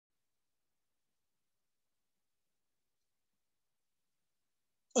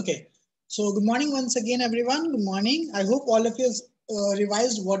Okay, so good morning once again, everyone. Good morning. I hope all of you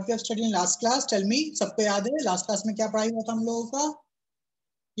revised what we have studied in last class. Tell me, सबको याद है last class में क्या पढ़ाई हुआ था हम लोगों का?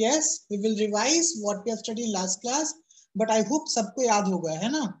 Yes, we will revise what we have studied in last class. But I hope सबको याद होगा,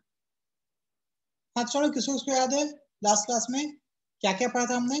 है ना? हाँ, चलो किसको किसको याद है last class में क्या क्या पढ़ा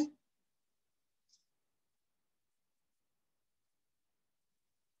था हमने?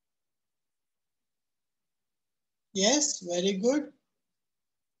 Yes, very good.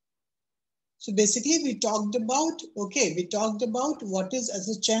 So basically we talked about, what is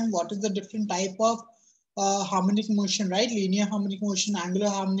SHM, what is the different type of harmonic motion, right? Linear harmonic motion, angular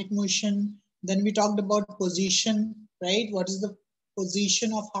harmonic motion. Then we talked about position, right? What is the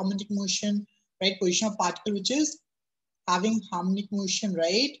position of harmonic motion, right? Position of particle which is having harmonic motion,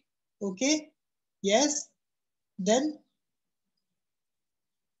 right? Okay, yes. Then,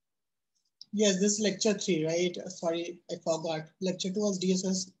 yes, this is lecture 3, right? Sorry, I forgot. Lecture 2 was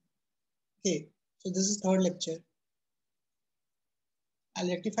DSS. Okay, so this is third lecture. I'll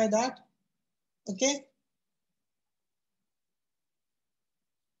rectify that. Okay.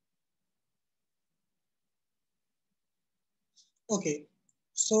 Okay,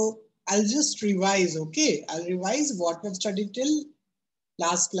 so I'll just revise, okay? I'll revise what we've studied till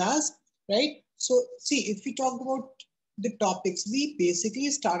last class, right? So see, if we talk about the topics, we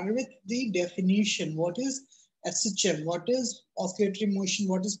basically started with the definition. What is SHM? What is oscillatory motion?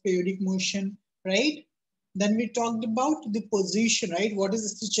 What is periodic motion, right? Then we talked about the position, right? What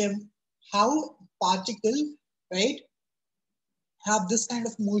is SHM? How particle, right, have this kind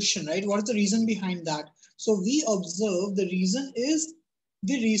of motion, right? What is the reason behind that? So we observe the reason is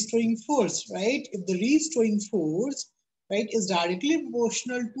the restoring force, right? If the restoring force, right, is directly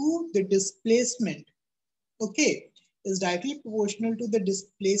proportional to the displacement, okay, is directly proportional to the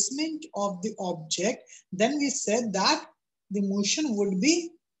displacement of the object, then we said that the motion would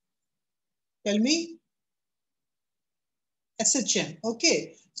be, tell me, SHM.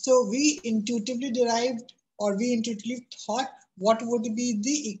 Okay, so we intuitively derived or we intuitively thought what would be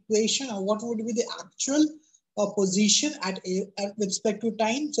the equation or what would be the actual position at with respect to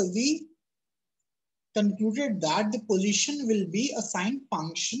time. So we concluded that the position will be a sine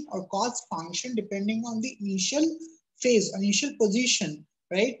function or cos function depending on the initial phase, initial position,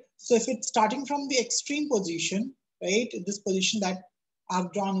 right? So if it's starting from the extreme position, right, this position that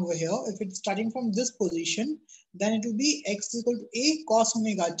I've drawn over here, if it's starting from this position, then it will be x equal to a cos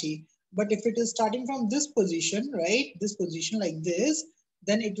omega t. But if it is starting from this position, right, this position like this,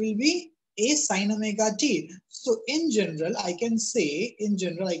 then it will be a sine omega t. So in general, I can say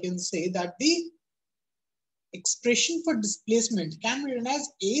that the expression for displacement can be written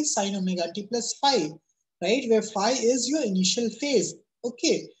as a sine omega t plus phi, right? Where phi is your initial phase.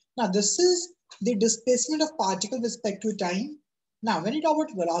 Okay. Now this is the displacement of particle with respect to time. Now when you talk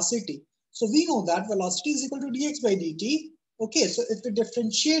about velocity, so we know that velocity is equal to dx by dt. Okay, so if we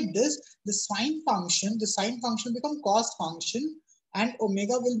differentiate this, the sine function become cos function, and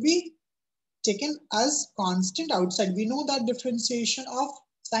omega will be taken as constant outside. We know that differentiation of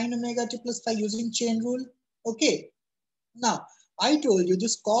sine omega t plus phi using chain rule. Okay, now I told you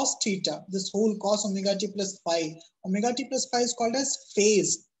this cos theta, this whole cos omega t plus phi is called as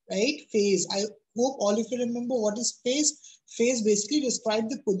phase, right? Phase. I hope all of you remember what is phase. Phase basically describes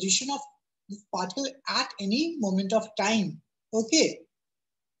the position of the particle at any moment of time. Okay,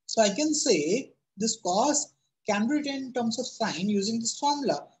 so I can say this cos can be written in terms of sine using this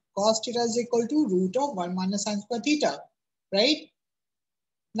formula. Cos theta is equal to root of 1 minus sine square theta, right?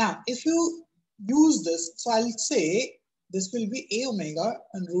 Now, if you use this, so I'll say this will be a omega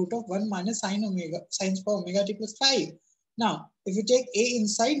and root of 1 minus sine square omega t plus 5. Now, if you take a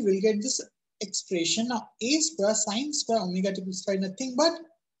inside, we'll get this expression. Now, a square sine square omega t plus 5, nothing but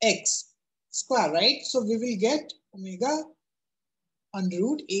x square, right? So we will get omega under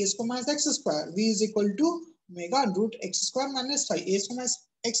root a square minus x square. V is equal to omega under root x square minus 5, a square minus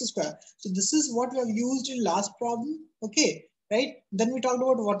x square. So this is what we have used in last problem, okay, right? Then we talked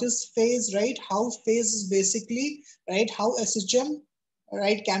about what is phase, right? How phase is basically, right? How SHM,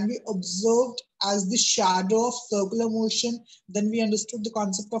 right, can be observed as the shadow of circular motion. Then we understood the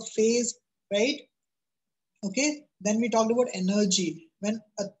concept of phase, right? Okay. Then we talked about energy.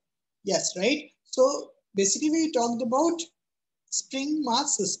 Yes, right? So basically we talked about spring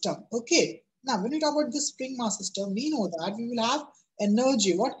mass system. Okay. Now, when we talk about the spring mass system, we know that we will have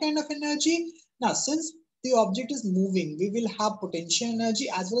energy. What kind of energy? Now, since the object is moving, we will have potential energy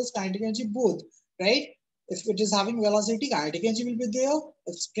as well as kinetic energy both, right? If it is having velocity, kinetic energy will be there.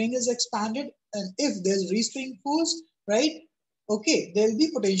 If spring is expanded and if there's restraining force, right? Okay, there will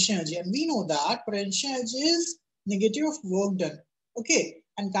be potential energy. And we know that potential energy is negative of work done. Okay,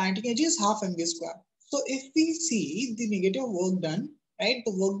 and kinetic energy is half mv square. So if we see the negative work done, right,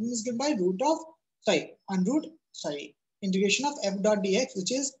 the work done is given by integration of f dot dx,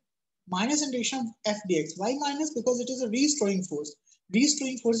 which is minus integration of f dx. Why minus? Because it is a restoring force.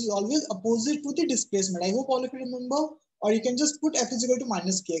 Restoring force is always opposite to the displacement. I hope all of you remember, or you can just put f is equal to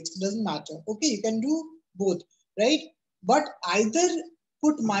minus kx. It doesn't matter. Okay, you can do both, right? But either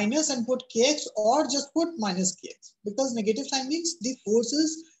put minus and put kx, or just put minus kx, because negative sign means the force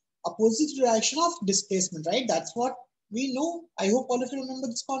is opposite direction of displacement, right? That's what we know. I hope all of you remember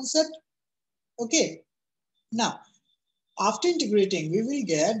this concept. Okay, now after integrating, we will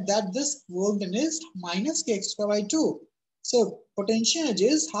get that this work done is minus kx square by 2. So potential energy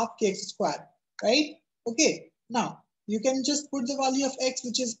is half kx square, right? Okay, now you can just put the value of x,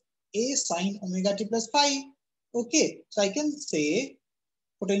 which is a sine omega t plus phi. Okay, so I can say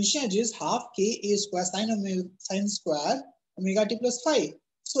potential energy is half k a square sine square omega t plus phi.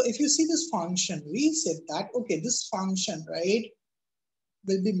 So if you see this function, we said that, okay, this function, right,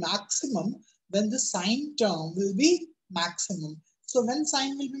 will be maximum when the sine term will be maximum. So when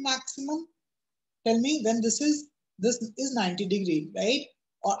sine will be maximum, tell me when this is 90 degree, right?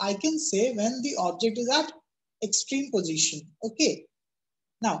 Or I can say when the object is at extreme position. Okay.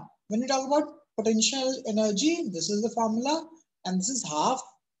 Now, when we talk about potential energy, this is the formula, and this is half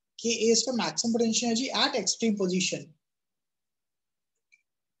Ka is for maximum potential energy at extreme position.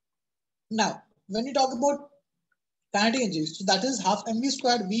 Now, when we talk about kinetic energy, so that is half mv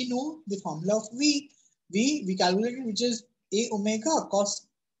squared. We know the formula of V. We calculated, which is a omega cos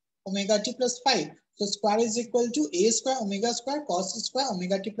omega t plus phi. So square is equal to a square omega square cos square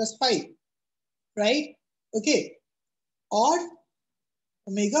omega t plus phi, right? Okay, or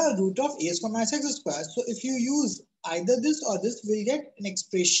omega root of a square minus x square. So if you use either this or this, we'll get an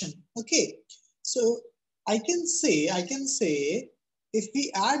expression. Okay, so I can say if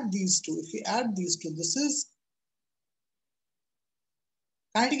we add these two, this is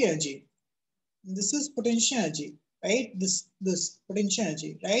kinetic energy, this is potential energy, right? This potential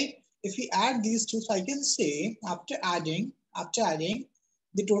energy, right? If we add these two, so I can say after adding,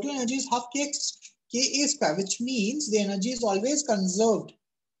 the total energy is half ka square, which means the energy is always conserved,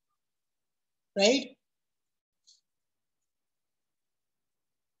 right?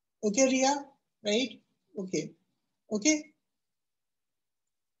 Okay, Ria, right? Okay, okay.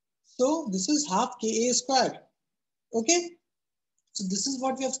 So this is half ka square. Okay. So this is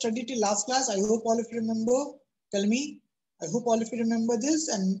what we have studied in last class. I hope all of you remember. Tell me. I hope all of you remember this.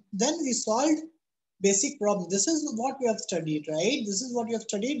 And then we solved basic problems. This is what we have studied, right? This is what we have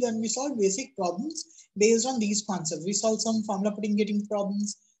studied. Then we solved basic problems based on these concepts. We solved some formula putting getting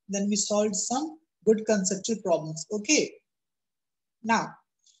problems. Then we solved some good conceptual problems. Okay. Now,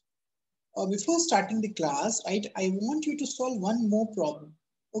 before starting the class, right, I want you to solve one more problem.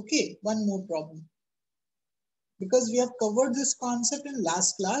 Okay, one more problem. Because we have covered this concept in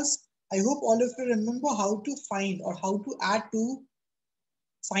last class, I hope all of you remember how to find or how to add to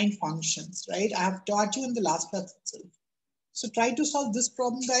find functions, right? I have taught you in the last class itself. So try to solve this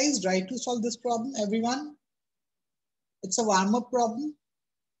problem, guys. Try to solve this problem, everyone. It's a warm-up problem.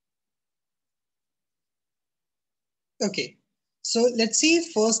 Okay. So let's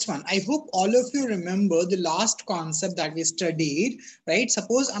see first one. I hope all of you remember the last concept that we studied, right?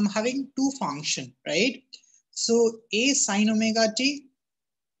 Suppose I'm having two functions, right? So a sine omega t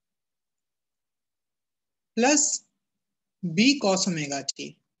plus b cos omega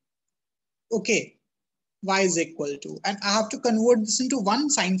t. Okay, y is equal to, and I have to convert this into one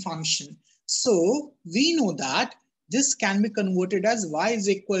sine function. So we know that this can be converted as y is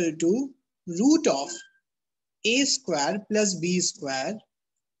equal to root of a square plus b square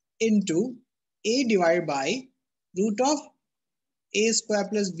into a divided by root of a square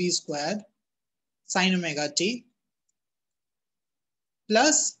plus b square sine omega t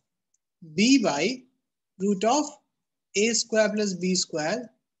plus b by root of a square plus b square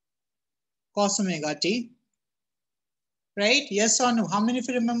cos omega t, right? Yes or no? How many of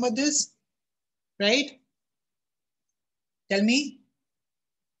you remember this, right? Tell me.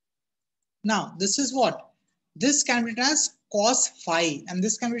 Now, this is what? This can be written as cos phi and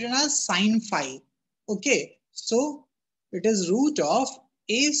this can be written as sin phi. Okay, so it is root of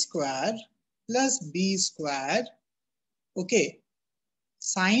a square plus b square, okay,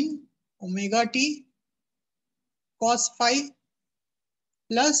 sin omega t cos phi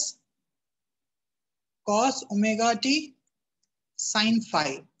plus cos omega t sin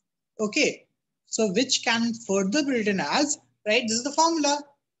phi. Okay, so which can further be written as, right, this is the formula,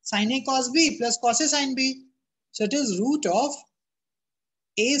 sin a cos b plus cos a sin b. So it is root of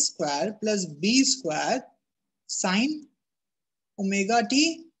a square plus b square sin omega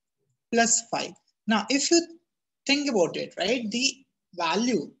t plus phi. Now, if you think about it, right, the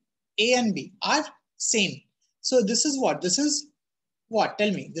value A and B are same. So this is what? This is what?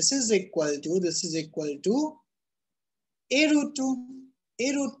 Tell me. This is equal to A root 2,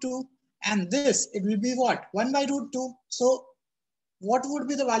 A root 2, and this, it will be what? 1 by root 2. So what would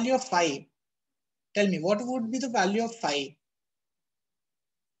be the value of phi? Tell me, what would be the value of phi?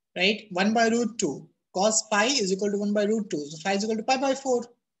 Right? 1 by root 2. Cos pi is equal to 1 by root 2. So phi is equal to pi by 4.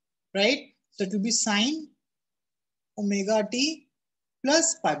 Right? So it will be sine omega t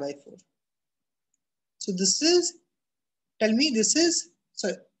plus pi by 4. So this is, tell me, this is, so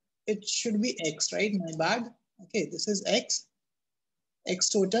it should be x, right? My bad. Okay, this is x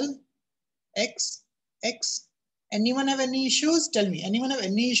total, x. Anyone have any issues? Tell me. Anyone have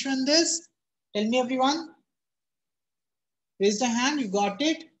any issue in this? Tell me, everyone. Raise the hand. You got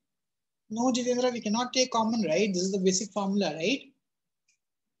it? No, Jitendra, we cannot take common, right? This is the basic formula, right?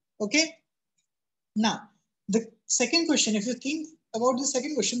 Okay. Now, the second question, if you think about the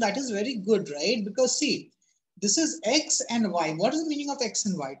second question, that is very good, right? Because see, this is x and y. What is the meaning of x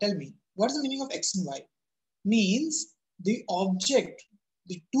and y? Tell me. What is the meaning of x and y? Means the object,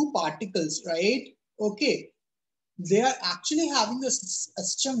 the two particles, right? Okay. They are actually having a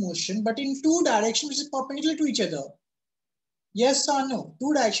SHM motion, but in two directions which is perpendicular to each other. Yes or no?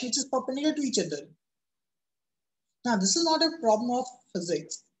 Two directions which is perpendicular to each other. Now, this is not a problem of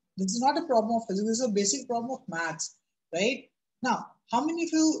physics. This is not a problem of physics. This is a basic problem of maths, right? Now, how many of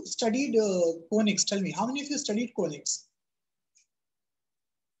you studied conics? Tell me, how many of you studied conics?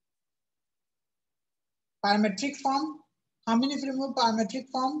 Parametric form? How many of you remember parametric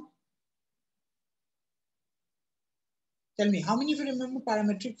form? Tell me, how many of you remember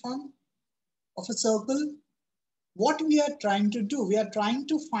parametric form of a circle? What we are trying to do, we are trying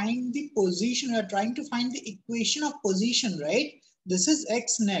to find the position, we are trying to find the equation of position, right? This is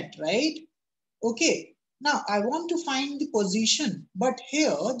x net, right? Okay, now I want to find the position, but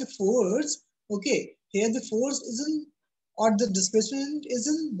here the force, okay, here the force is in, or the displacement is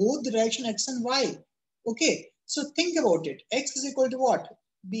in both direction x and y. Okay, so think about it. X is equal to what?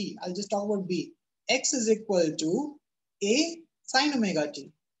 B. I'll just talk about B. X is equal to A sine omega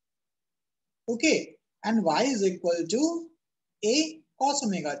t. Okay, and y is equal to A cos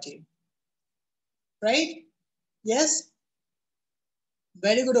omega t. Right? Yes?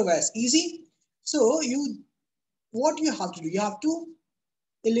 Very good, Ovais. Easy. So what you have to do? You have to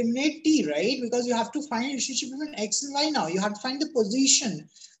eliminate t, right? Because you have to find a relationship between x and y now. You have to find the position.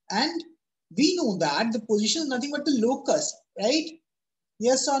 And we know that the position is nothing but the locus, right?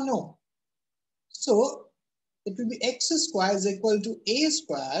 Yes or no? So it will be x square is equal to a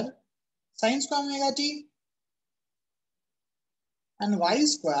square sine square omega t, and y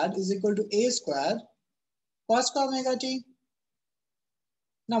squared is equal to a square cos square omega t.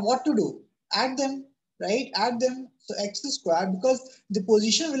 Now what to do? Add them, right? Add them. So x squared, because the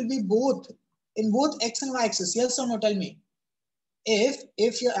position will be both in both x and y axis. Yes or no? Tell me.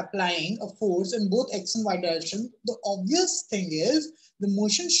 If you're applying a force in both x and y direction, the obvious thing is the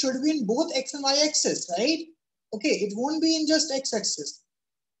motion should be in both x and y axis, right? Okay, it won't be in just x axis.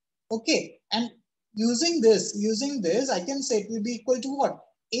 Okay, and using this, I can say it will be equal to what?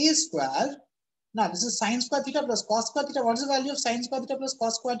 A square. Now this is sine square theta plus cos square theta. What is the value of sine square theta plus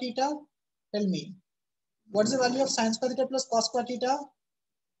cos square theta? Tell me. What is the value of sine square theta plus cos square theta?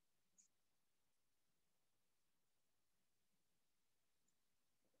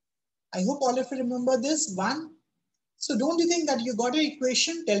 I hope all of you remember this one. So don't you think that you got an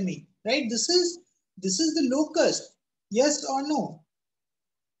equation? Tell me, right? This is the locus. Yes or no?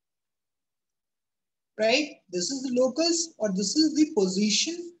 Right? This is the locus or this is the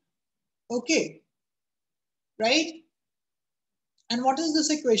position. Okay. Right? And what is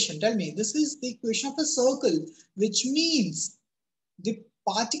this equation? Tell me. This is the equation of a circle, which means the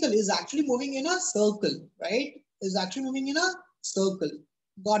particle is actually moving in a circle, right? Is actually moving in a circle.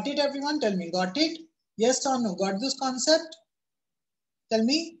 Got it, everyone? Tell me. Got it? Yes or no? Got this concept? Tell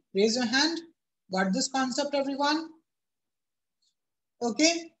me. Raise your hand. Got this concept, everyone?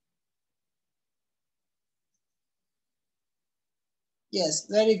 Okay. Yes,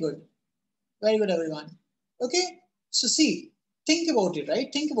 very good. Very good, everyone. Okay. So see, think about it, right?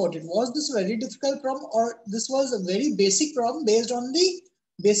 Think about it. Was this a very difficult problem or this was a very basic problem based on the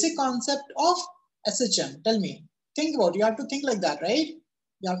basic concept of SHM? Tell me. Think about it. You have to think like that, right?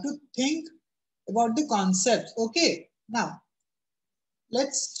 You have to think about the concepts. Okay. Now,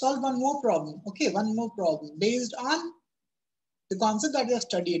 let's solve one more problem. Okay, one more problem based on the concept that we have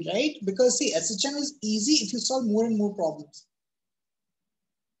studied, right? Because see, SHM is easy if you solve more and more problems.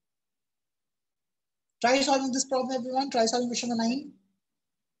 Try solving this problem, everyone. Try solving question number 9.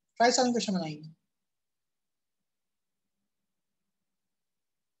 Try solving question number 9.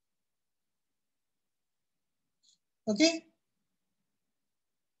 Okay.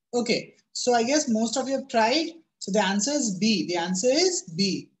 Okay. So I guess most of you have tried. So the answer is B. The answer is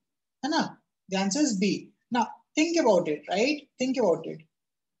B. Hai? The answer is B. Now think about it, right? Think about it.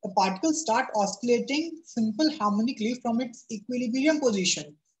 A particle start oscillating simple harmonically from its equilibrium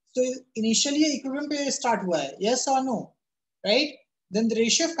position. So initially equilibrium पे start हुआ है. Yes or no? Right? Then the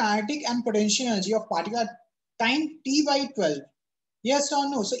ratio of kinetic and potential energy of particle at time t by 12. Yes or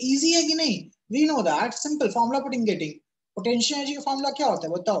no? So easy है कि नहीं? We know that. Simple formula putting getting. Potential energy का formula क्या होता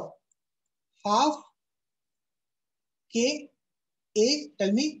है? बताओ. Half K A.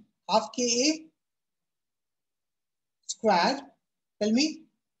 Tell me. Half K A squared. Tell me.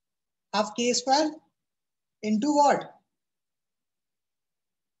 Half K squared into what?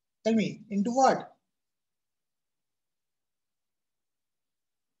 Tell me. Into what?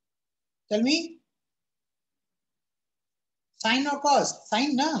 Tell me. Sine or cos?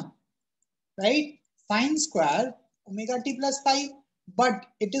 Sine na, right? Sine square omega t plus pi, but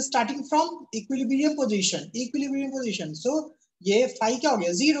it is starting from equilibrium position. Equilibrium position. So ये phi क्या हो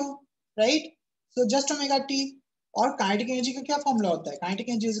गया? 0, right? So just omega t. और kinetic energy का क्या formula होता है? Kinetic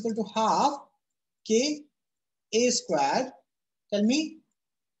energy is equal to half k a square. Tell me,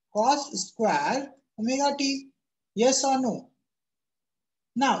 cos square omega t. Yes or no?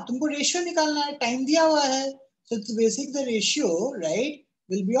 Now तुमको रेशियो निकालना है, टाइम दिया हुआ है. So it's basic the ratio, right,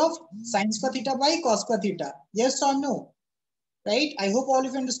 will be of sin square theta by cos square theta. Yes or no? Right? I hope all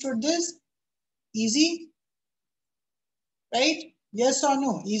of you understood this. Easy? Right? Yes or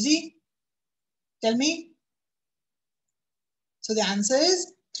no? Easy? Tell me. So the answer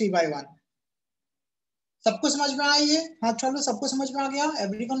is 3 by 1. सबको समझ में आ ये? हाँ चलो सबको समझ में आ गया?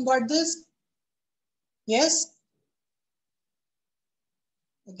 Everyone got this? Yes?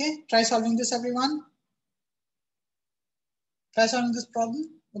 Okay, try solving this, everyone. Try solving this problem.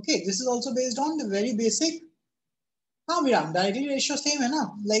 Okay, this is also based on the very basic. हाँ विराम, डायरेक्टली रेशियो सेम है ना.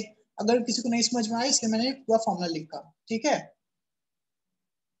 लाइक अगर किसी को नहीं समझ में आया इसलिए मैंने पूरा फॉर्मूला लिखा. ठीक है.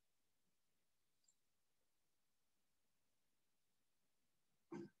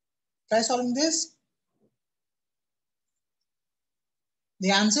 Try solving this.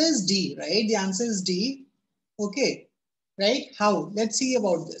 The answer is D, right? The answer is D. Okay, right? How? Let's see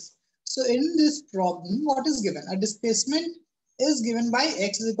about this. So in this problem, what is given? A displacement is given by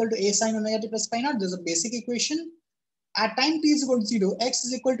x is equal to a sine omega t plus phi naught. There's a basic equation. At time t is equal to 0, x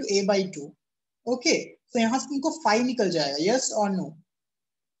is equal to a by 2. Okay, so यहाँ से तुमको phi निकल जाएगा. Yes or no?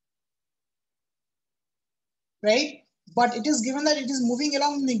 Right? But it is given that it is moving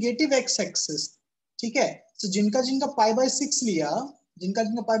along negative x-axis. ठीक है? So जिनका जिनका pi by 6 लिया, जिनका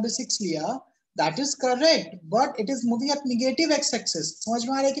जिनका pi by 6 लिया, that is correct, but it is moving at negative x-axis. समझ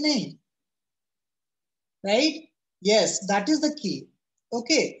में आ रहा है कि नहीं? Right? Yes, that is the key.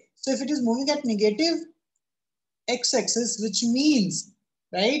 Okay, so if it is moving at negative x-axis, which means,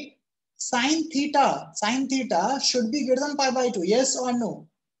 right, sine theta should be greater than pi by 2. Yes or no?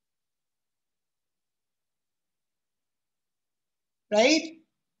 Right?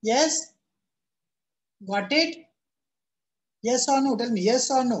 Yes? Got it? Yes or no? Tell me,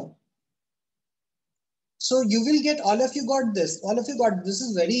 yes or no? So you will get, all of you got this. All of you got this.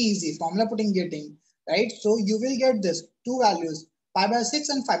 Is very easy. Formula putting getting, right? So you will get this. Two values, pi by 6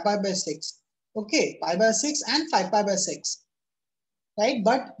 and 5 pi by 6. Okay, pi by 6 and 5 pi by 6. Right?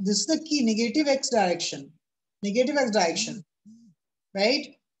 But this is the key, negative x direction. Negative x direction.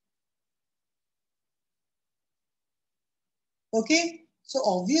 Right? Okay. So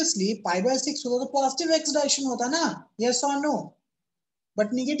obviously pi by 6 होगा तो positive x direction होता ना? Yes or no?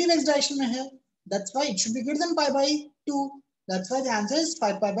 But negative x direction में है. That's why it should be greater than pi by 2. That's why the answer is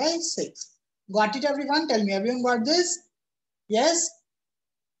 5 pi by 6. Got it, everyone? Tell me, everyone got this? Yes?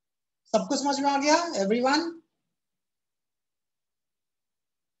 सबको समझ में आ गया? Everyone?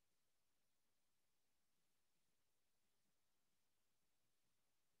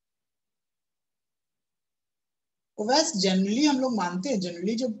 तो वैसे generally हम लोग मानते हैं,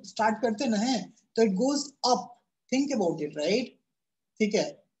 जनरली जब स्टार्ट करते ना है तो it goes up. Think about it, right? ठीक है,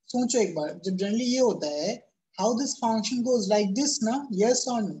 सोचो एक बार, जब जनरली ये होता है, how this function goes like this ना. यस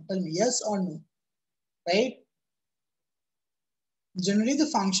और नो? टेल मी, यस और no? Right? Generally the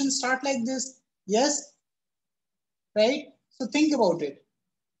function start like this. Yes? Right? So think about it.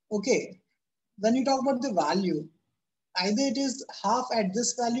 Okay, when you talk about the value, either it is half at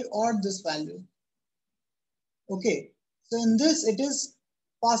this value or this value. Okay, so in this it is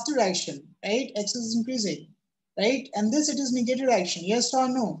positive direction, right? X is increasing, right? And this it is negative direction. Yes or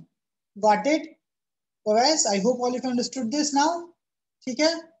no? Got it? Alright, I hope all of you understood this now.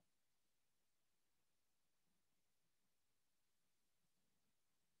 Okay?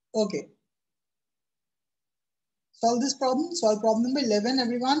 Okay. Solve this problem. Solve problem number 11,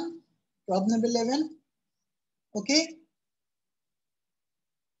 everyone. Problem number 11. Okay.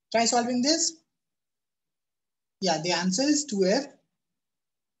 Try solving this. Yeah, the answer is 2F.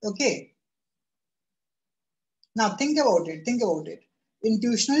 Okay. Now think about it. Think about it.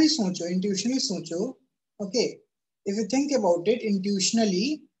 Intuitionally socho. Intuitionally socho. Okay. If you think about it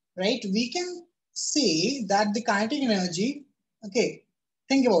intuitionally, right, we can say that the kinetic energy, okay,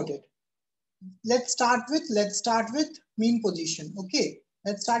 think about it. Let's start with mean position. Okay,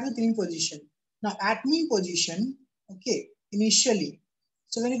 let's start with mean position. Now at mean position, okay, initially,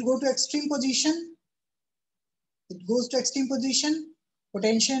 so when it go to extreme position, it goes to extreme position,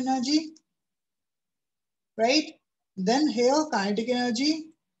 potential energy, right? Then here kinetic energy,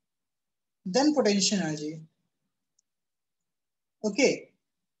 then potential energy. Okay,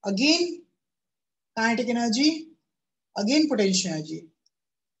 again kinetic energy, again potential energy.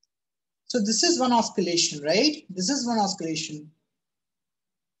 So this is one oscillation, right? This is one oscillation.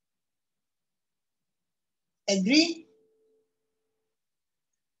 Agree?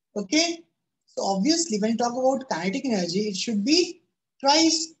 Okay. So obviously when you talk about kinetic energy, it should be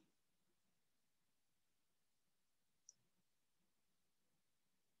twice.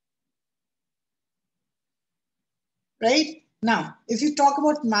 Right? Now, if you talk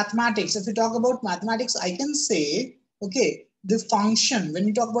about mathematics, I can say, okay, the function, when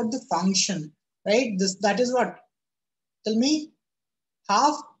you talk about the function, right? That is what? Tell me,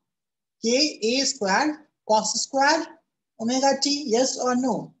 half k a squared cos squared omega t, yes or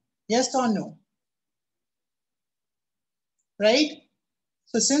no? Yes or no? Right?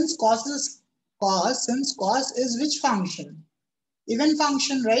 So since cos is which function? Even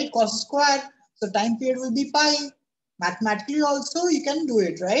function, right? Cos squared. So time period will be pi. Mathematically also you can do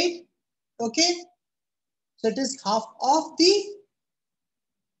it, right? Okay. So it is half of the,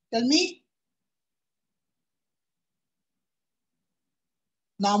 tell me,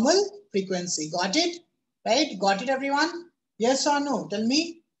 normal frequency. Got it? Right? Got it, everyone? Yes or no? Tell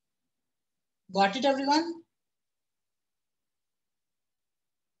me. Got it, everyone?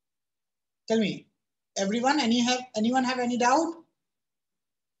 Tell me. Everyone, anyone have any doubt?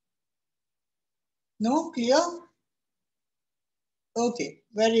 No? Clear? Okay,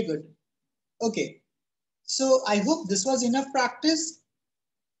 very good. Okay. So I hope this was enough practice.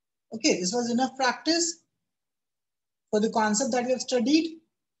 Okay, this was enough practice for the concept that we have studied.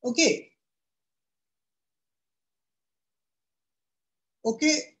 Okay.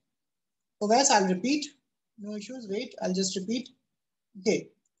 Okay. Wes, I'll repeat. No issues. Wait, I'll just repeat. Okay.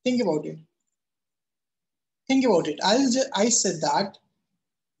 Think about it. Think about it. I said that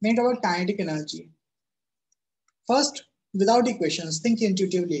made about kinetic energy. First, without equations, think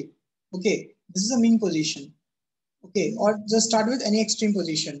intuitively. Okay. This is a mean position. Okay. Or just start with any extreme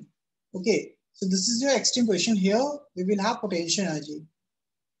position. Okay. So this is your extreme position. Here we will have potential energy.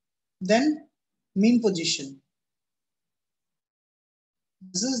 Then mean position.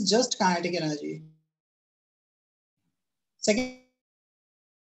 This is just kinetic energy. Second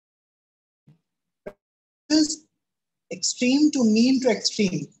is extreme to mean to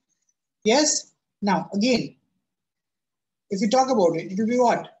extreme. Yes. Now again, if you talk about it, it will be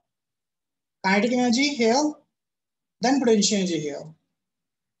what? Kinetic energy here, then potential energy here.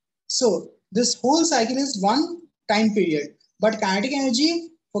 So this whole cycle is one time period. But kinetic energy,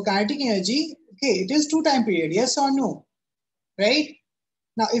 for kinetic energy, okay, it is two time period. Yes or no? Right?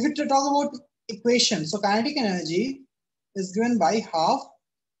 Now, if we talk about equation, so kinetic energy is given by half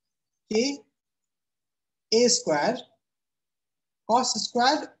k a square cos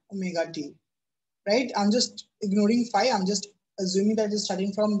squared omega t. Right? I'm just ignoring phi. I'm just assuming that it's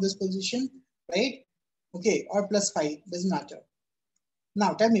starting from this position, right? Okay, or plus phi, doesn't matter.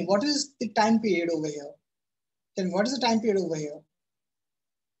 Now tell me, what is the time period over here? Tell me, what is the time period over here?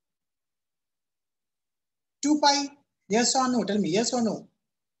 2 pi. Yes or no? Tell me, yes or no?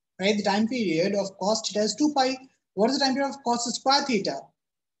 Right? The time period of cos theta is 2 pi. What is the time period of cos square theta?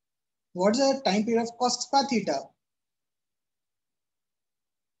 What is the time period of cos square theta?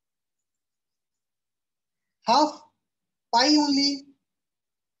 Half pi only,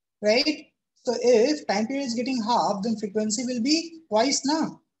 right? So if time period is getting half, then frequency will be twice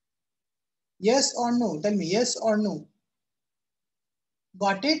now. Yes or no? Tell me, yes or no?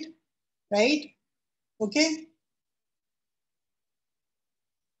 Got it? Right? Okay?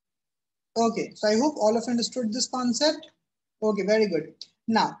 Okay, so I hope all of you understood this concept. Okay, very good.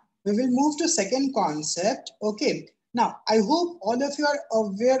 Now, we will move to second concept. Okay, now I hope all of you are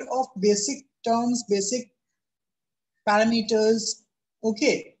aware of basic terms, basic parameters.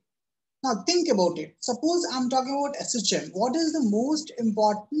 Okay. Now think about it. Suppose I'm talking about SHM. What is the most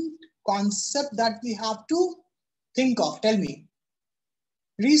important concept that we have to think of? Tell me.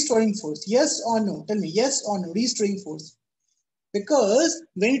 Restoring force. Yes or no? Tell me. Yes or no? Restoring force. Because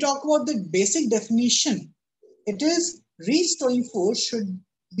when you talk about the basic definition, it is restoring force should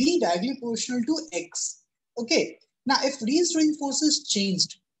be directly proportional to X. Okay. Now, if restoring force is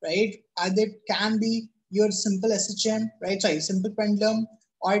changed, right, either it can be your simple SHM, right, sorry, simple pendulum,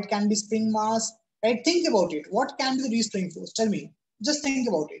 or it can be spring mass, right? Think about it. What can be the restoring force? Tell me. Just think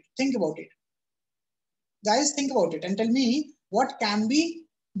about it. Think about it. Guys, think about it and tell me what can be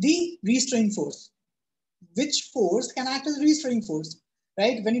the restoring force. Which force can act as restoring force,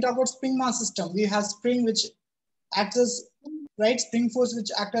 right? When you talk about spring mass system, we have spring which acts as, right, spring force which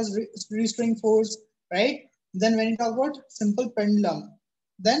acts as restoring force, right? Then when you talk about simple pendulum,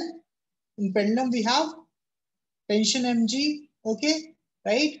 then in pendulum we have tension mg, okay,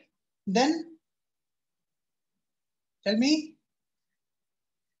 right? Then tell me,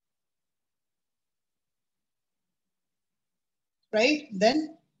 right?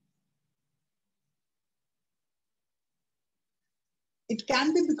 Then it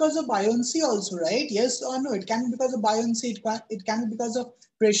can be because of buoyancy also, right? Yes or no? It can be because of buoyancy. It can be because of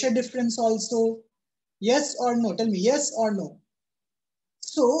pressure difference also. Yes or no? Tell me yes or no.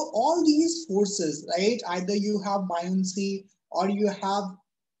 So all these forces, right? Either you have buoyancy or you have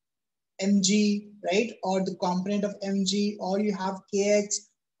mg, right? Or the component of mg, or you have kx.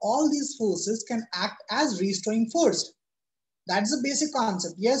 All these forces can act as restoring force. That's the basic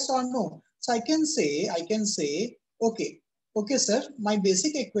concept. Yes or no? So I can say, okay, sir, my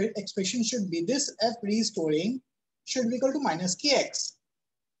basic expression should be this: F restoring should be equal to minus Kx.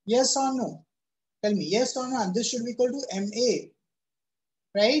 Yes or no? Tell me yes or no. And this should be equal to MA,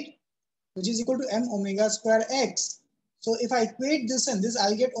 right? Which is equal to M omega square X. So if I equate this and this,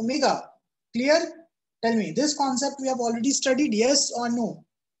 I'll get omega. Clear? Tell me, this concept we have already studied, yes or no?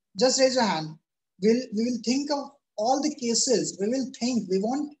 Just raise your hand. We will think of all the cases. We will think. We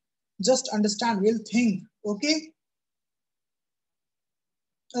won't just understand. We'll think. Okay?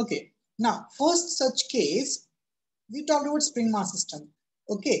 Okay. Now, first such case, we talked about spring mass system.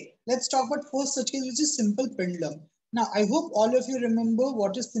 Okay. Let's talk about first such case, which is simple pendulum. Now, I hope all of you remember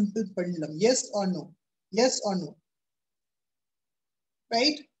what is simple pendulum. Yes or no? Yes or no?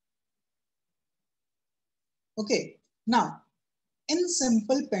 Right? Okay. Now, in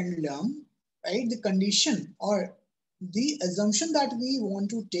simple pendulum, right, the condition or the assumption that we want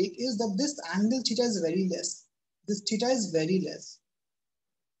to take is that this angle theta is very less. This theta is very less.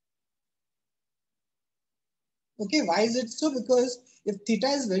 Okay, why is it so? Because if theta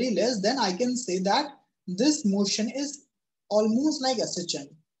is very less, then I can say that this motion is almost like SHM.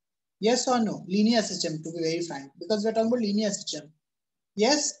 Yes or no? Linear SHM, to be very frank, because we're talking about linear SHM.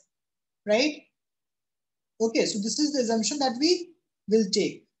 Yes, right? Okay, so this is the assumption that we will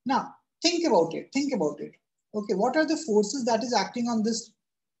take. Now, think about it. Think about it. Okay, what are the forces that is acting on this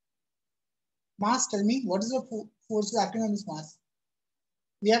mass? Tell me, what is the forces acting on this mass?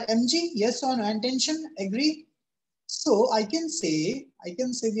 We have mg, yes or no, and tension, agree? So I can say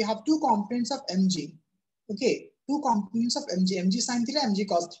we have two components of mg. Okay, two components of mg sin theta, mg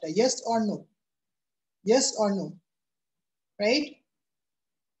cos theta. Yes or no? Yes or no? Right?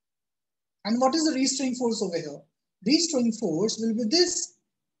 And what is the restoring force over here? Restoring force will be this,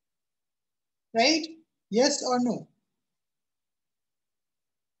 right? Yes or no?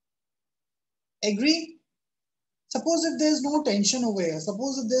 Agree? Suppose if there's no tension over here,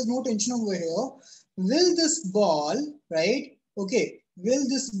 will this ball, right? Okay, will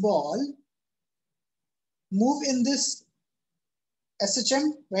this ball move in this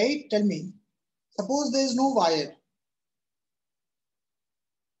SHM, right? Tell me. Suppose there is no wire.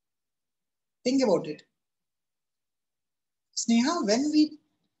 Think about it. Sneha, when we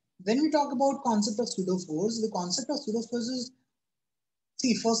talk about concept of pseudo force, the concept of pseudo force is,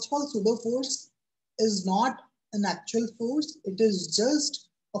 see, first of all, pseudo force is not an actual force. It is just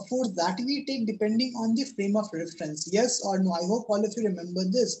a force that we take depending on the frame of reference. Yes or no? I hope all of you remember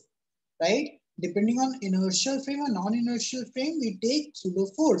this, right? Depending on inertial frame or non-inertial frame, we take pseudo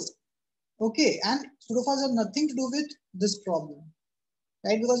force. Okay, and pseudo force has nothing to do with this problem,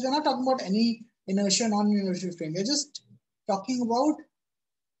 right? Because we're not talking about any inertia, non-inertial frame. We're just talking about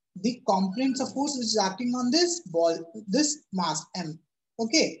the components of force which is acting on this ball, this mass M.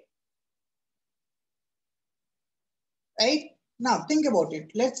 Okay, right? Now think about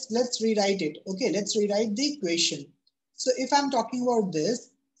it. Let's rewrite it. Okay, let's rewrite the equation. So if I'm talking about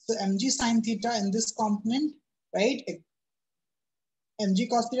this, so mg sin theta in this component, right? Mg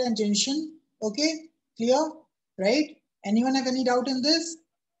cos theta and tension. Okay, clear, right? Anyone have any doubt in this?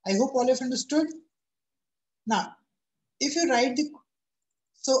 I hope all of you understood. Now, if you write the,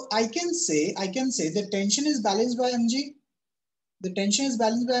 so I can say the tension is balanced by mg. The tension is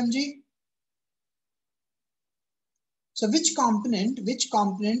balanced by mg. So which component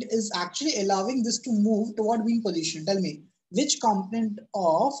is actually allowing this to move toward mean position? Tell me, which component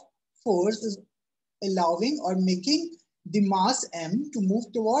of force is allowing or making the mass m to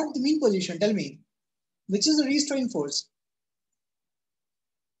move toward the mean position? Tell me, which is the restoring force?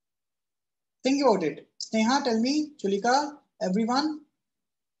 Think about it. Sneha, tell me, Chulika, everyone,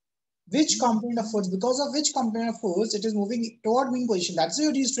 which component of force, because of which component of force it is moving toward mean position? That's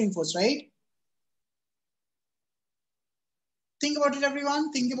your restoring force, right? Think about it,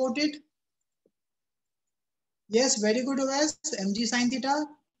 everyone. Think about it. Yes, very good, OS. Mg sine theta.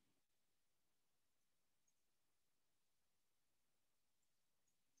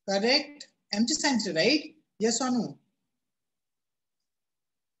 Correct. Mg sine theta, right? Yes or no?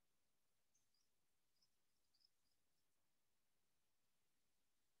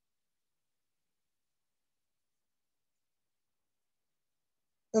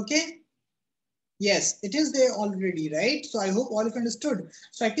 Okay. Yes, it is there already, right? So I hope all of you understood.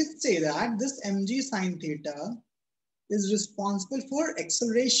 So I can say that this mg sine theta is responsible for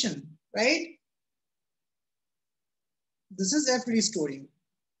acceleration, right? This is F restoring.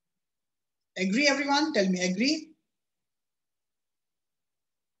 Agree, everyone? Tell me, agree?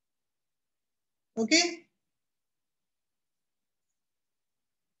 Okay.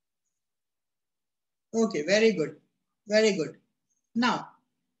 Okay, very good. Very good. Now,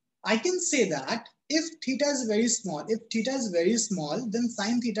 I can say that if theta is very small, then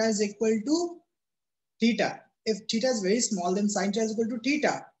sine theta is equal to theta. If theta is very small, then sine theta is equal to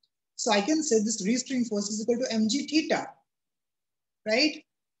theta. So I can say this restoring force is equal to mg theta, right?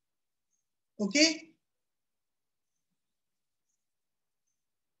 Okay.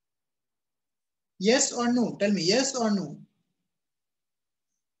 Yes or no? Tell me yes or no.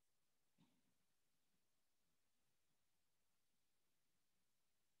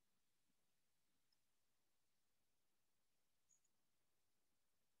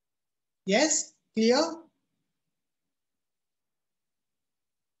 Yes? Clear?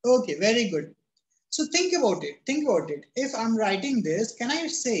 Okay, very good. So think about it. Think about it. If I'm writing this, can I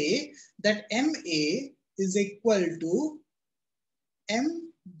say that MA is equal to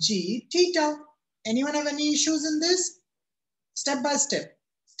mg theta? Anyone have any issues in this? Step by step.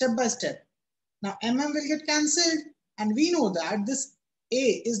 Step by step. Now mm will get cancelled, and we know that this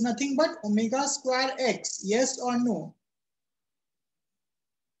A is nothing but omega square x. Yes or no?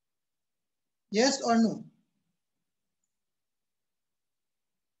 Yes or no?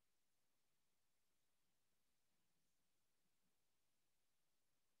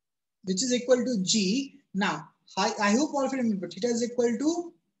 Which is equal to G. Now, I hope all of you remember theta is equal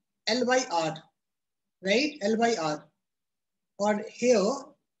to L by R, right? L by R. Or here,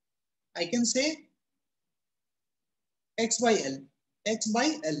 I can say X by L. X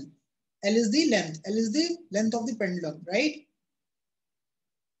by L. L is the length. L is the length of the pendulum, right?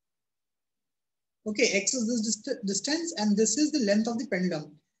 Okay, X is this distance and this is the length of the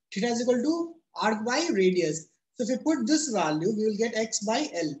pendulum. Theta is equal to arc by radius. So if we put this value, we will get X by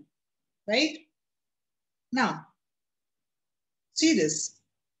L, right? Now, see this.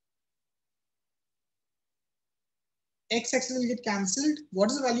 X-axis will get cancelled.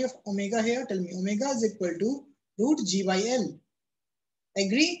 What is the value of omega here? Tell me. Omega is equal to root G by L.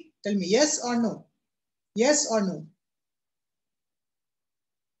 Agree? Tell me yes or no. Yes or no.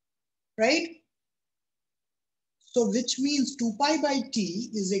 Right? So which means 2 pi by T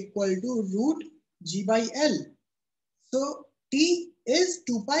is equal to root G by L. So T is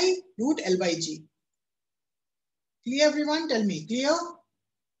 2 pi root L by G. Clear, everyone? Tell me. Clear?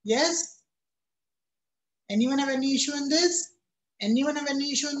 Yes? Anyone have any issue in this? Anyone have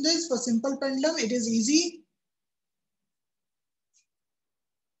any issue in this? For simple pendulum, it is easy.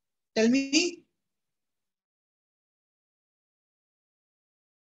 Tell me.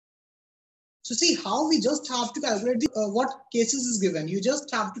 So see how we just have to calculate what cases is given. You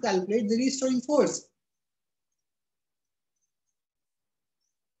just have to calculate the restoring force.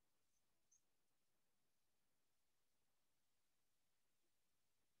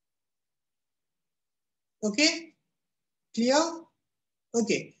 Okay, clear?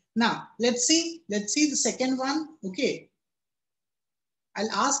 Okay, now let's see the second one. Okay, I'll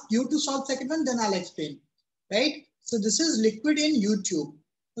ask you to solve second one, then I'll explain. Right? So this is liquid in YouTube.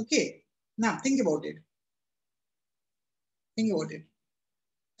 Okay, now think about it. Think about it.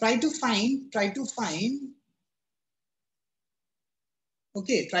 Try to find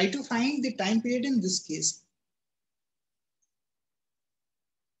Okay, try to find the time period in this case.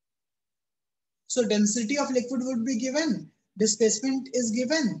 So density of liquid would be given, displacement is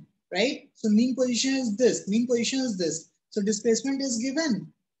given, right? So mean position is this, mean position is this. So displacement is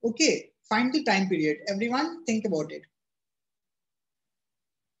given. Okay, find the time period. Everyone think about it.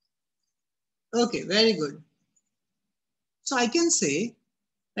 Okay, very good. So I can say,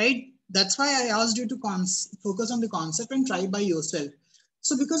 right, that's why I asked you to focus on the concept and try by yourself.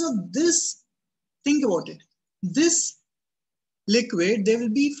 So because of this, think about it. This liquid, there will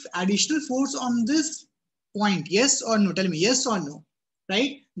be additional force on this point. Yes or no? Tell me yes or no,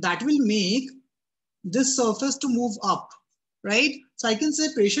 right? That will make this surface to move up, right? So I can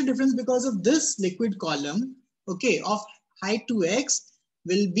say pressure difference because of this liquid column, okay, of height 2x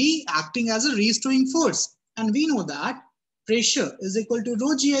will be acting as a restoring force. And we know that pressure is equal to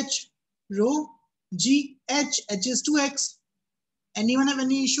rho GH, rho GH, H is 2x. Anyone have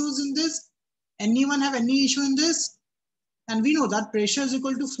any issues in this? Anyone have any issue in this? And we know that pressure is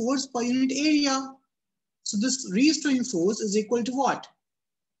equal to force per unit area. So this restoring force is equal to what?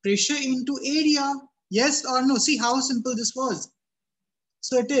 Pressure into area. Yes or no? See how simple this was.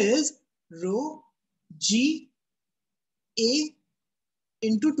 So it is rho G A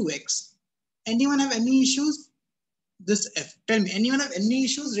into 2x. Anyone have any issues? This F. Tell me, anyone have any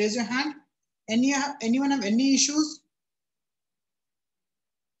issues? Raise your hand. Anyone have any issues?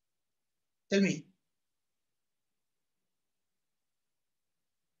 Tell me.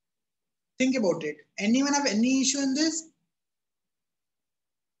 Think about it. Anyone have any issue in this?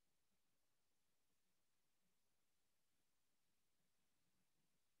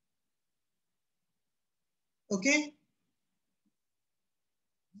 Okay.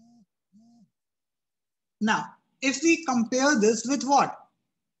 Now, if we compare this with what?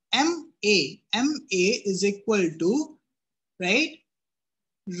 MA is equal to, right,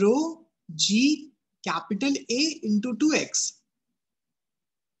 rho G capital A into 2x.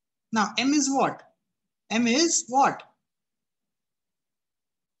 Now, M is what? M is what?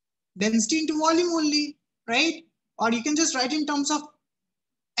 Density into volume only, right? Or you can just write in terms of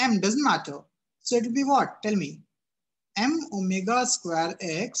M, doesn't matter. So it will be what? Tell me. M omega square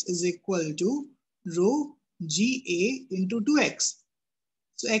x is equal to rho G A into 2x.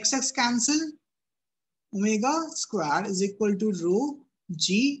 So x cancel. Omega square is equal to rho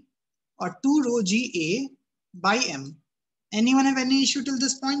G or 2 rho Ga by M. Anyone have any issue till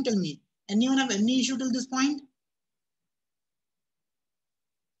this point? Tell me. Anyone have any issue till this point?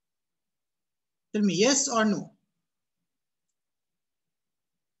 Tell me yes or no.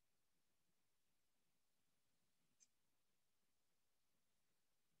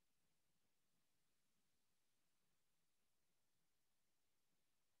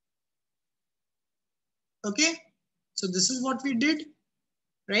 Okay. So this is what we did,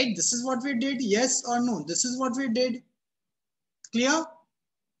 right? This is what we did. Yes or no. This is what we did. Clear?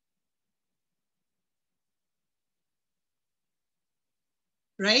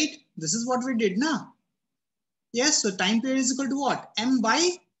 Right? This is what we did now. Yes. So time period is equal to what? M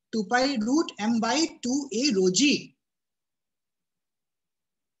by 2 pi root M by 2a rho G.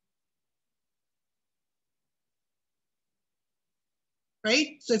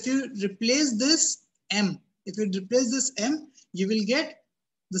 Right? So if you replace this M, you will get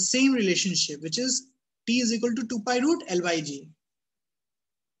the same relationship, which is T is equal to 2 pi root L by G.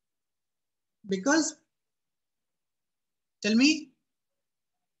 Because, tell me,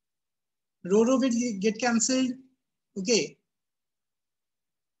 rho will get cancelled. Okay.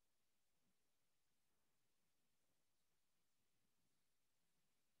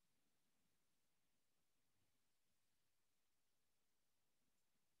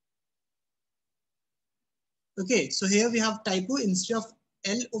 Okay, so here we have typo. Instead of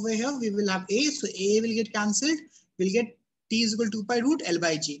L over here, we will have A. So A will get cancelled. We'll get T is equal to 2 pi root L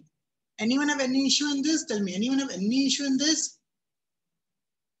by G. Anyone have any issue in this? Tell me. Anyone have any issue in this?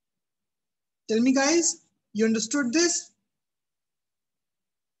 Tell me, guys. You understood this?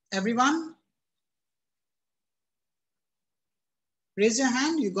 Everyone? Raise your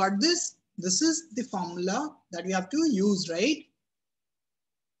hand. You got this? This is the formula that we have to use, right?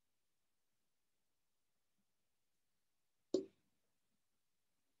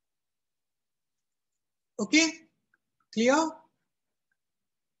 Okay. Clear?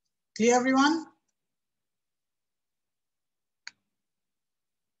 Clear, everyone?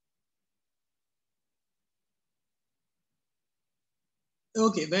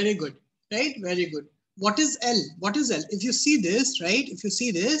 Okay, very good. Right? Very good. What is L? What is L? If you see this, right? If you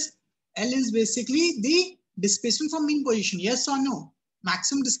see this, L is basically the displacement from mean position. Yes or no?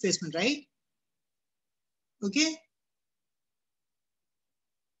 Maximum displacement, right? Okay.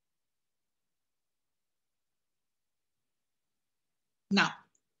 Now,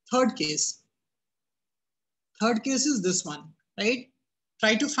 third case. Third case is this one, right?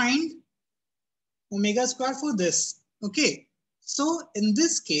 Try to find omega square for this. Okay. So in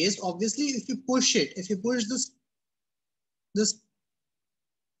this case, obviously, if you push this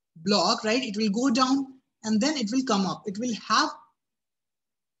block, right, it will go down and then it will come up. It will have,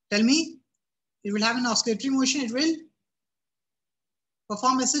 tell me, it will have an oscillatory motion. It will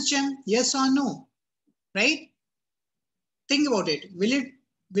perform SHM, yes or no, right? Think about it. Will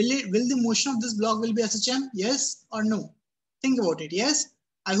the motion of this block will be SHM? Yes or no? Think about it. Yes.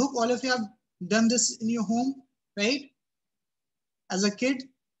 I hope all of you have done this in your home, right? As a kid,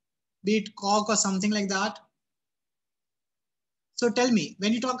 be it cock or something like that. So tell me,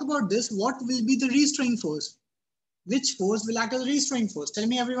 when you talk about this, what will be the restoring force? Which force will act as a restoring force? Tell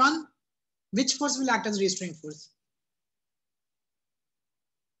me, everyone. Which force will act as a restoring force?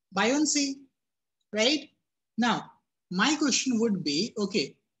 Buoyancy, right? Now, my question would be,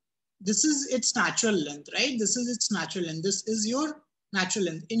 okay, this is its natural length, right? This is its natural length. This is your natural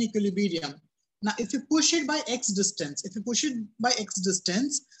length in equilibrium. Now, if you push it by x distance,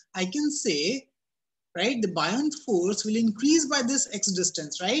 I can say, right, the buoyant force will increase by this x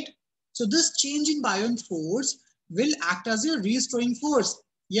distance, right? So this change in buoyant force will act as a restoring force.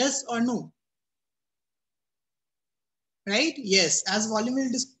 Yes or no? Right? Yes. As volume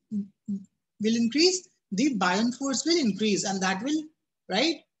will increase, the buoyant force will increase, and that will,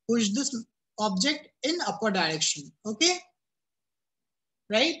 right, push this object in upward direction. Okay?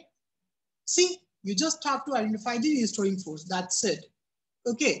 Right? See, you just have to identify the restoring force. That's it.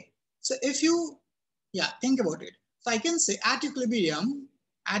 Okay. So if you, yeah, think about it. So I can say at equilibrium,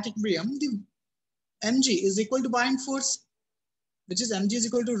 the mg is equal to buoyant force, which is mg is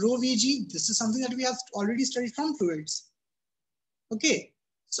equal to rho vg. This is something that we have already studied from fluids. Okay.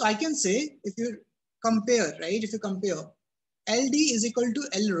 So I can say, if you compare, right, if you compare, LD is equal to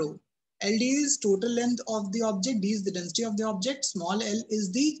L rho. LD is total length of the object, D is the density of the object, small l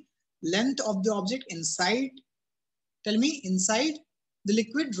is the length of the object inside, tell me, inside the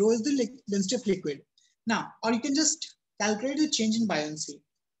liquid, rho is the density of liquid. Now, or you can just calculate the change in buoyancy.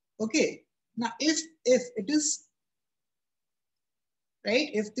 Okay. Now, if it is, right,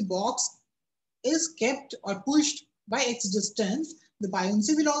 if the box is kept or pushed by x distance, the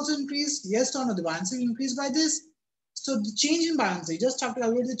buoyancy will also increase. Yes or no? The buoyancy will increase by this. So the change in buoyancy, just have to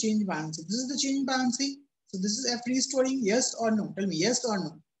calculate the change in buoyancy. This is the change in buoyancy. So this is F restoring. Yes or no? Tell me yes or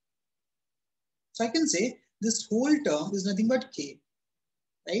no. So I can say this whole term is nothing but K,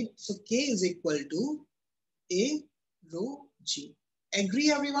 right? So K is equal to A rho G.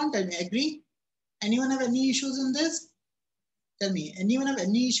 Agree, everyone? Tell me, agree? Anyone have any issues in this? Tell me, anyone have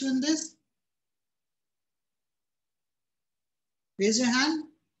any issue in this? Raise your hand.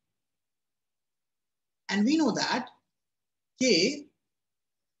 And we know that K,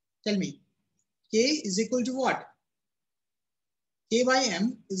 tell me, K is equal to what? K by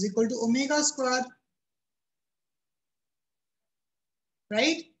M is equal to omega square,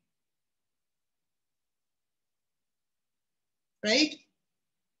 right? Right?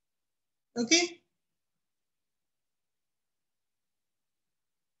 Okay.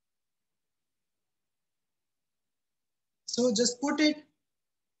 So just put it.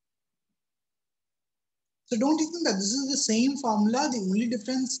 So don't you think that this is the same formula? The only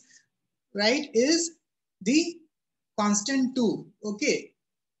difference, right, is the constant 2. Okay.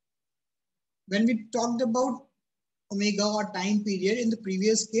 When we talked about omega or time period in the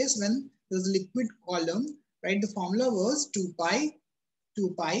previous case, when there was a liquid column, right, the formula was 2 pi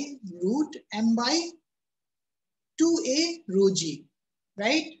root m by 2a rho g,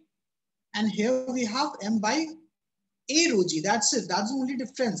 right? And here we have m by a rho g. That's it. That's the only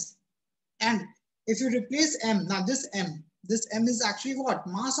difference. And if you replace m, now this m is actually what?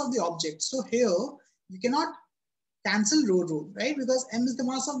 Mass of the object. So here you cannot cancel rho, right? Because m is the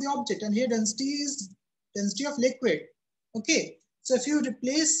mass of the object, and here density is density of liquid. Okay. So if you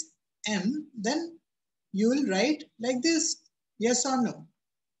replace m, then you will write like this. Yes or no?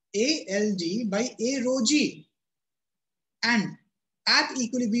 A LG by A rho G. And at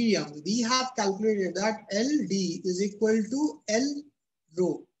equilibrium, we have calculated that LD is equal to L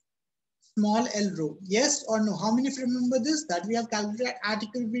rho, small l rho. Yes or no? How many of you remember this? That we have calculated at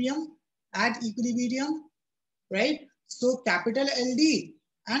equilibrium, right? So capital LD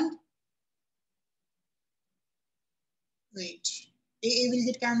and wait, AA will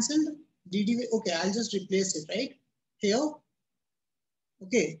get cancelled. DD will, okay, I'll just replace it, right? Here,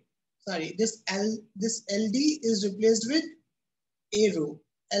 okay, sorry, this LD is replaced with A rho,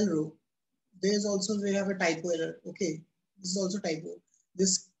 L rho. There's also, we have a typo error. Okay, this is also typo.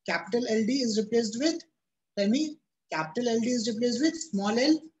 This capital LD is replaced with, tell me, capital LD is replaced with small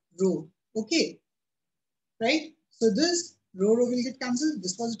l rho. Okay, right? So this rho will get cancelled.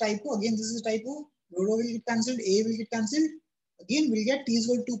 This was a typo. Again, this is a typo. Rho will get cancelled. A will get cancelled. Again, we'll get T is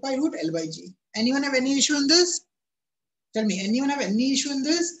equal to 2 pi root L by G. Anyone have any issue in this? Tell me, anyone have any issue in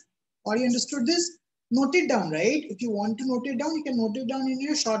this? Or you understood this? Note it down, right? If you want to note it down, you can note it down in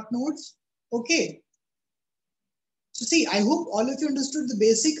your short notes. Okay. So see, I hope all of you understood the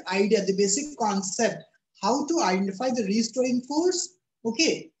basic idea, the basic concept, how to identify the restoring force,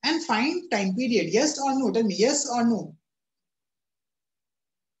 okay, and find time period. Yes or no? Tell me, yes or no?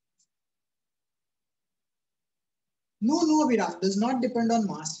 No, Abhiraj, does not depend on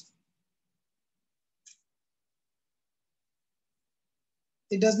mass.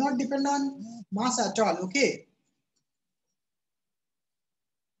 It does not depend on mass at all, okay?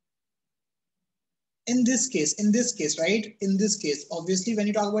 In this case, right? In this case, obviously, when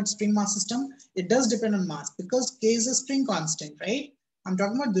you talk about spring mass system, it does depend on mass because K is a spring constant, right? I'm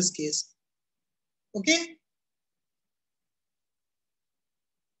talking about this case. Okay.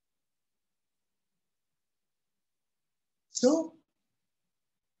 So,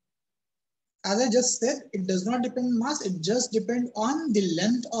 as I just said, it does not depend on mass. It just depends on the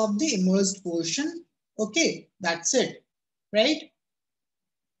length of the immersed portion. Okay, that's it, right?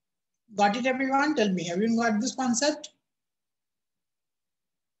 Got it, everyone? Tell me, everyone got this concept?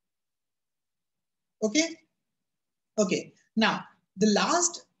 Okay. Okay. Now, the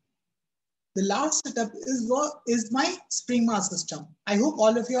last setup is my spring mass system. I hope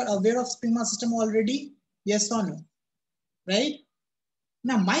all of you are aware of spring mass system already. Yes or no? Right?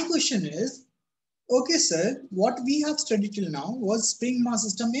 Now, my question is, okay, sir, what we have studied till now was spring mass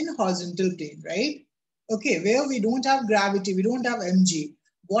system in horizontal plane, right? Okay, where we don't have gravity, we don't have mg.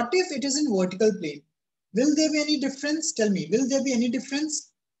 What if it is in vertical plane? Will there be any difference? Tell me, will there be any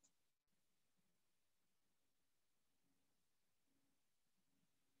difference?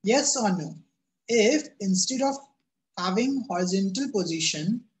 Yes or no? If instead of having horizontal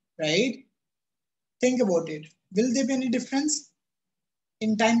position, right? Think about it. Will there be any difference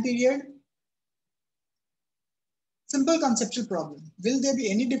in time period? Simple conceptual problem. Will there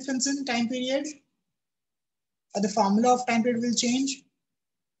be any difference in time period? Or the formula of time period will change?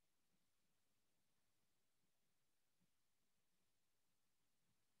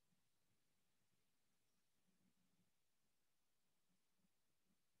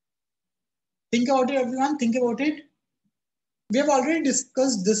 Think about it, everyone. Think about it. We have already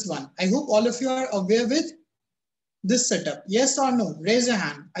discussed this one. I hope all of you are aware with this setup. Yes or no? Raise your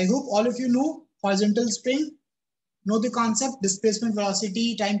hand. I hope all of you know horizontal spring, know the concept, displacement,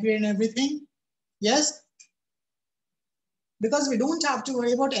 velocity, time period, and everything. Yes? Because we don't have to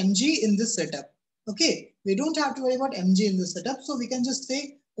worry about mg in this setup. Okay, we don't have to worry about mg in this setup. So we can just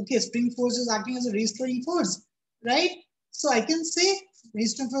say, okay, spring force is acting as a restoring force, right? So I can say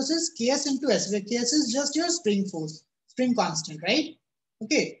restoring force is ks into s, where ks is just your spring force, spring constant, right?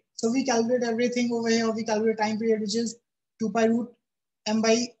 Okay, so we calculate everything over here. We calculate time period, which is 2 pi root m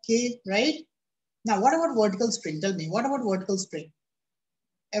by k, right? Now, what about vertical spring? Tell me, what about vertical spring?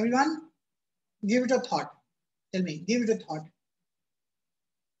 Everyone, give it a thought. Tell me, give it a thought.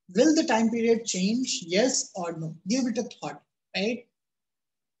 Will the time period change? Yes or no? Give it a thought, right?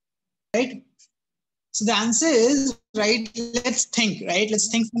 Right? So the answer is, right, let's think, right? Let's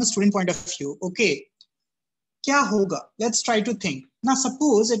think from a student point of view. Okay. Kya hoga? Let's try to think. Now,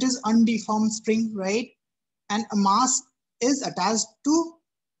 suppose it is undeformed spring, right? And a mass is attached to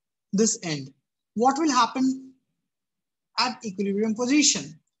this end. What will happen at equilibrium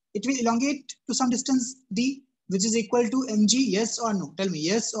position? It will elongate to some distance d, which is equal to mg. Yes or no? Tell me,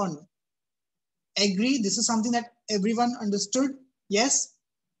 yes or no? Agree, this is something that everyone understood. Yes,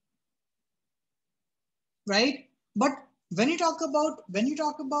 right? But when you talk about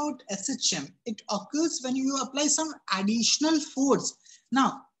SHM, it occurs when you apply some additional force.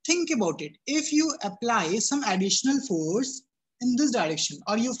 Now think about it. If you apply some additional force in this direction,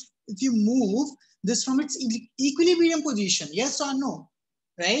 or if you move this from its equilibrium position, yes or no?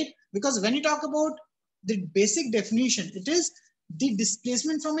 Right? Because when you talk about the basic definition, it is the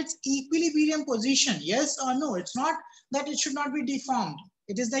displacement from its equilibrium position. Yes or no? It's not that it should not be deformed.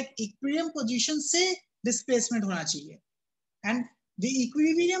 It is like equilibrium position से displacement होना चाहिए. And the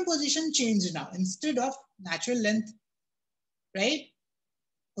equilibrium position changed now. Instead of natural length, right?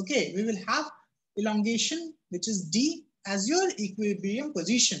 Okay, we will have elongation, which is d, as your equilibrium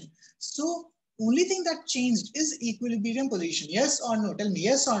position. So only thing that changed is equilibrium position. Yes or no? Tell me,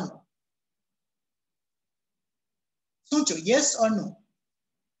 yes or no? सोचो, yes or no?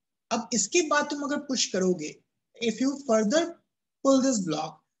 अब इसके बाद तुम अगर push करोगे, if you further pull this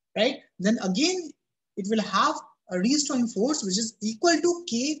block, right, then again it will have a restoring force which is equal to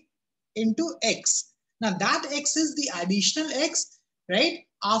K into X. Now that X is the additional X, right?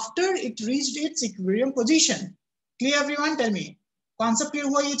 After it reached its equilibrium position. Clear everyone? Tell me. Concept clear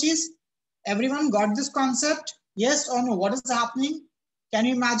hua ye cheez? Everyone got this concept? Yes or no? What is happening? Can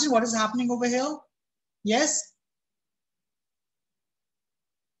you imagine what is happening over here? Yes?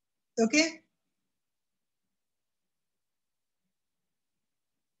 Okay.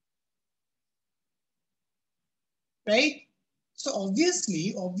 Right? So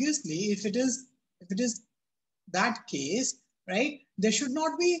obviously, if it is that case, right, there should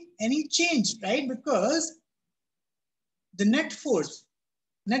not be any change, right? Because the net force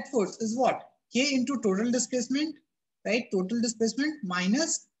is what? K into total displacement, right? Total displacement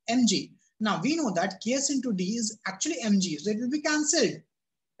minus mg. Now we know that Ks into d is actually mg, so it will be cancelled,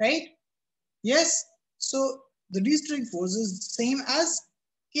 right? Yes. So the restoring force is same as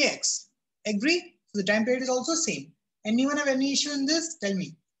Kx. Agree? So the time period is also same. Anyone have any issue in this? Tell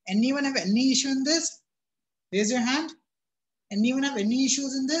me. Anyone have any issue in this? Raise your hand. Anyone have any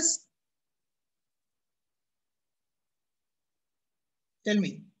issues in this? Tell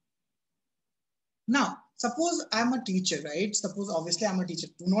me. Now, suppose I'm a teacher, right? Suppose obviously I'm a teacher.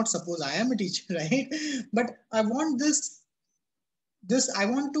 Do not suppose I am a teacher, right? But I want I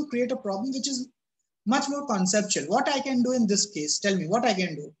want to create a problem which is much more conceptual. What I can do in this case? Tell me what I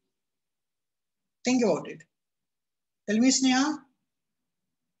can do. Think about it. Tell me, Sneha.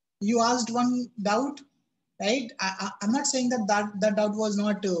 You asked one doubt, right? I'm not saying that doubt was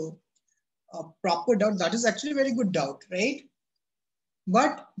not a proper doubt. That is actually a very good doubt, right?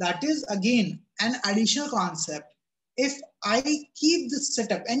 But that is again an additional concept. If I keep this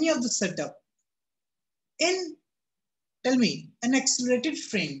setup, any of the setup in, tell me, an accelerated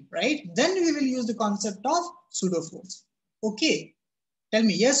frame, right? Then we will use the concept of pseudo force. Okay, tell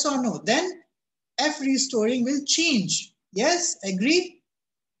me yes or no. Then F restoring will change. Yes, agree?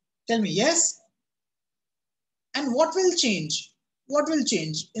 Tell me yes. And what will change? What will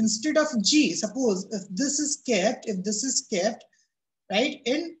change? Instead of G, suppose if this is kept, right,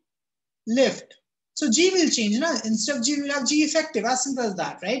 in lift. So G will change. Na? Instead of G, we will have G effective. As simple as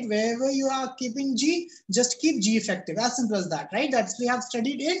that, right? Wherever you are keeping G, just keep G effective. As simple as that, right? That's we have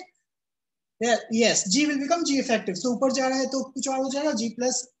studied in. Yeah, yes, G will become G effective. So ऊपर जा रहा है तो कुछ और हो जाएगा G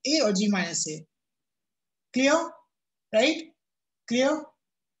plus A or G minus A. Clear? Right? Clear?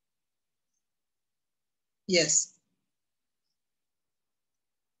 Yes.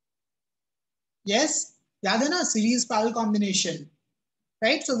 Yes? याद है ना? Series parallel combination.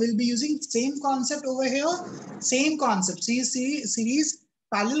 Right? So we'll be using same concept over here, same concept, series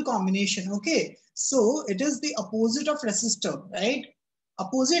parallel combination. Okay. So it is the opposite of resistor, right?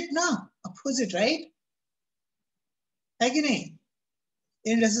 Opposite, na? Opposite, right? है कि नहीं?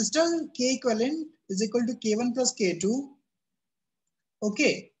 In resistor, K equivalent is equal to K1 plus K2.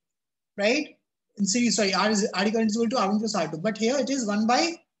 Okay. Right? In series, sorry, R equivalent is equal to R1 plus R2. But here it is 1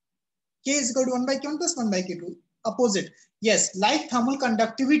 by K is equal to 1 by K1 plus 1 by K2. Opposite. Yes, like thermal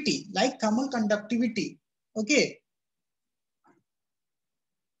conductivity. Okay.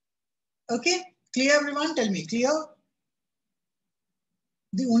 Okay. Clear everyone? Tell me. Clear?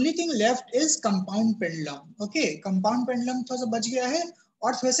 The only thing left is compound pendulum. Okay. Compound pendulum थोड़ा सा बच गया है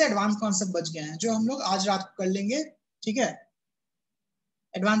और थोड़े से advance concept बच गए हैं जो हम लोग आज रात को कर लेंगे. ठीक है?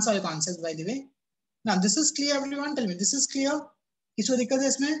 एडवांस वाले concept by the way. Now this is clear everyone? Tell me. This is clear? किसी को दिक्कत है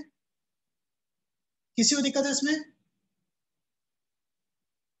इसमें? किसी को दिक्कत है इसमें?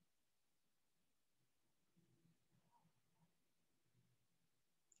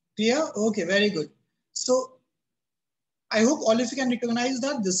 Clear? Okay, very good. So I hope all of you can recognize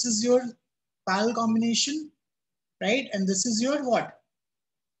that this is your parallel combination, right? And this is your what?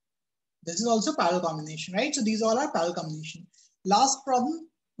 This is also parallel combination, right? So these all are parallel combination. Last problem,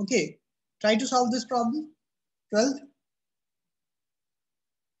 okay. Try to solve this problem, 12th.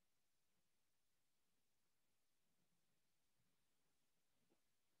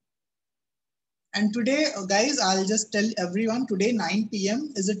 And today, guys, I'll just tell everyone today 9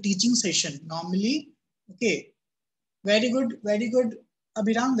 p.m. is a teaching session. Normally, okay. Very good,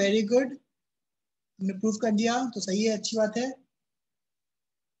 Abhiram, very good. हमने proof कर दिया तो सही है, अच्छी बात है.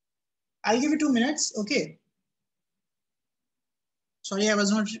 I'll give you 2 minutes, okay. Sorry, I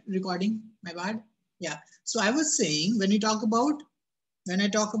was not recording, my bad. Yeah, so I was saying when I talk about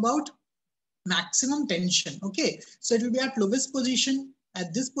maximum tension, okay, so it will be at lowest position,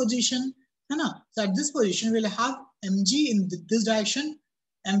 at this position, so at this position we'll have mg in this direction,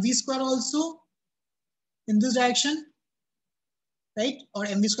 mv square also in this direction, right, or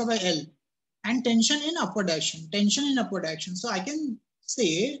mv square by L, and tension in upward direction, so I can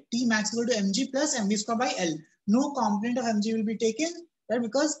say T max equal to mg plus mv square by L. No component of mg will be taken, right?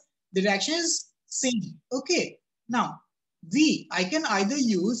 Because the reaction is same. Okay. Now, V, I can either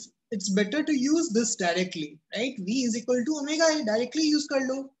use, it's better to use this directly, right? V is equal to omega A, directly use kar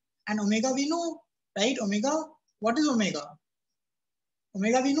lo. And omega we know, right? Omega, what is omega?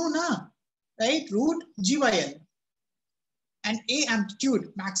 Omega we know na, right? Root G by L. And A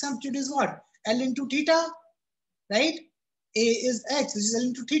amplitude, max amplitude is what? L into theta, right? A is X, which is L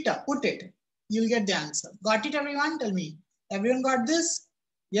into theta. Put it. You'll get the answer. Got it, everyone? Tell me. Everyone got this?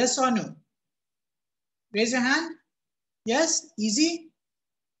 Yes or no? Raise your hand. Yes? Easy?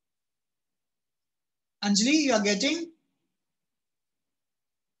 Anjali, you are getting?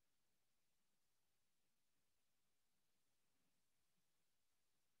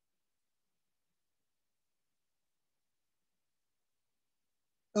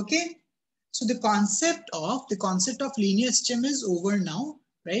 Okay. So the concept of linear SHM is over now,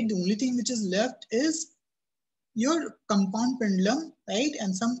 right? The only thing which is left is your compound pendulum, right?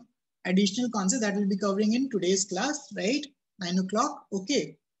 And some additional concept that we'll be covering in today's class, right? 9 o'clock.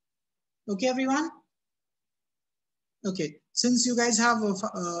 Okay. Okay, everyone. Okay. Since you guys have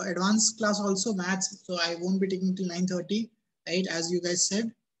advanced class also maths, so I won't be taking till 9:30, right? As you guys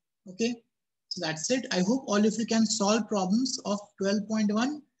said. Okay. So that's it. I hope all of you can solve problems of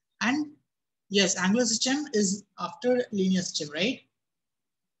 12.1. And yes, angular system is after linear system, right?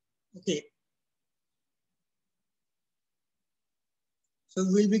 Okay. So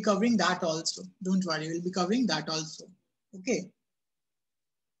we'll be covering that also. Don't worry, we'll be covering that also. Okay.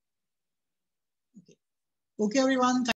 Okay, everyone.